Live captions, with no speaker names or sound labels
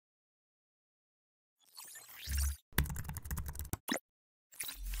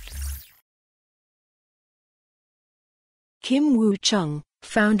Kim Woo-choong,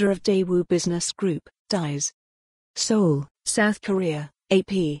 founder of Daewoo Business Group, dies. Seoul, South Korea,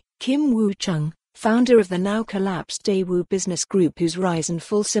 AP. Kim Woo-choong, founder of the now collapsed Daewoo Business Group, whose rise and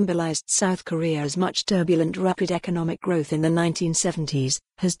fall symbolized South Korea's much turbulent rapid economic growth in the 1970s,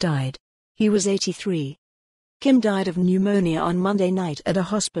 has died. He was 83. Kim died of pneumonia on Monday night at a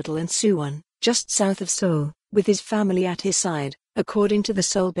hospital in Suwon, just south of Seoul, with his family at his side, according to the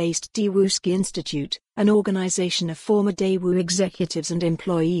Seoul-based Daewoosky Institute, an organization of former Daewoo executives and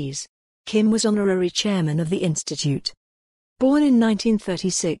employees. Kim was honorary chairman of the institute. Born in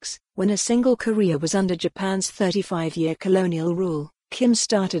 1936, when a single Korea was under Japan's 35-year colonial rule, Kim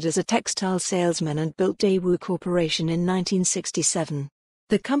started as a textile salesman and built Daewoo Corporation in 1967.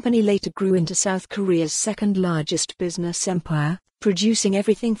 The company later grew into South Korea's second-largest business empire, producing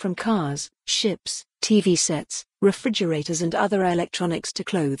everything from cars, ships, TV sets, refrigerators and other electronics to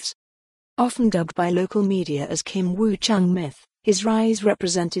clothes. Often dubbed by local media as Kim Woo-choong myth, his rise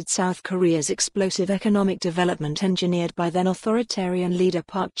represented South Korea's explosive economic development engineered by then-authoritarian leader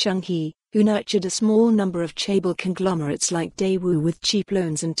Park Chung-hee, who nurtured a small number of chaebol conglomerates like Daewoo with cheap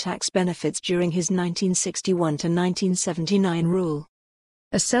loans and tax benefits during his 1961-1979 rule.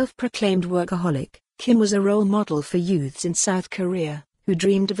 A self-proclaimed workaholic, Kim was a role model for youths in South Korea, who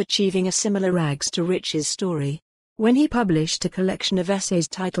dreamed of achieving a similar rags-to-riches story. When he published a collection of essays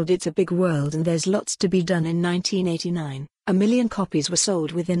titled It's a Big World and There's Lots to Be Done in 1989, 1 million copies were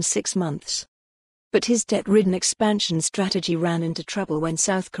sold within 6 months. But his debt-ridden expansion strategy ran into trouble when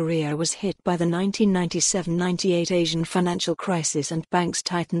South Korea was hit by the 1997-98 Asian financial crisis and banks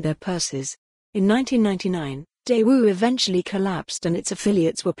tightened their purses. In 1999, Daewoo eventually collapsed and its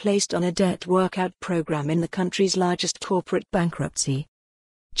affiliates were placed on a debt workout program in the country's largest corporate bankruptcy.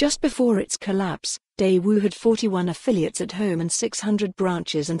 Just before its collapse, Daewoo had 41 affiliates at home and 600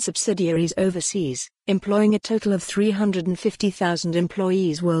 branches and subsidiaries overseas, employing a total of 350,000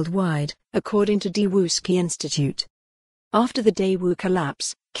 employees worldwide, according to Daewoosky Institute. After the Daewoo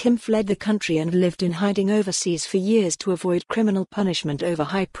collapse, Kim fled the country and lived in hiding overseas for years to avoid criminal punishment over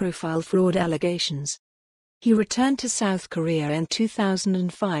high-profile fraud allegations. He returned to South Korea in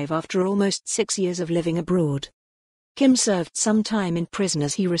 2005 after almost 6 years of living abroad. Kim served some time in prison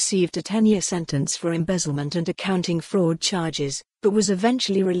as he received a 10-year sentence for embezzlement and accounting fraud charges, but was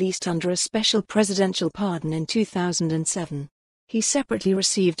eventually released under a special presidential pardon in 2007. He separately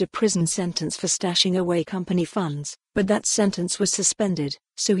received a prison sentence for stashing away company funds, but that sentence was suspended,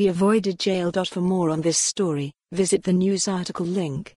 so he avoided jail. For more on this story, visit the news article link.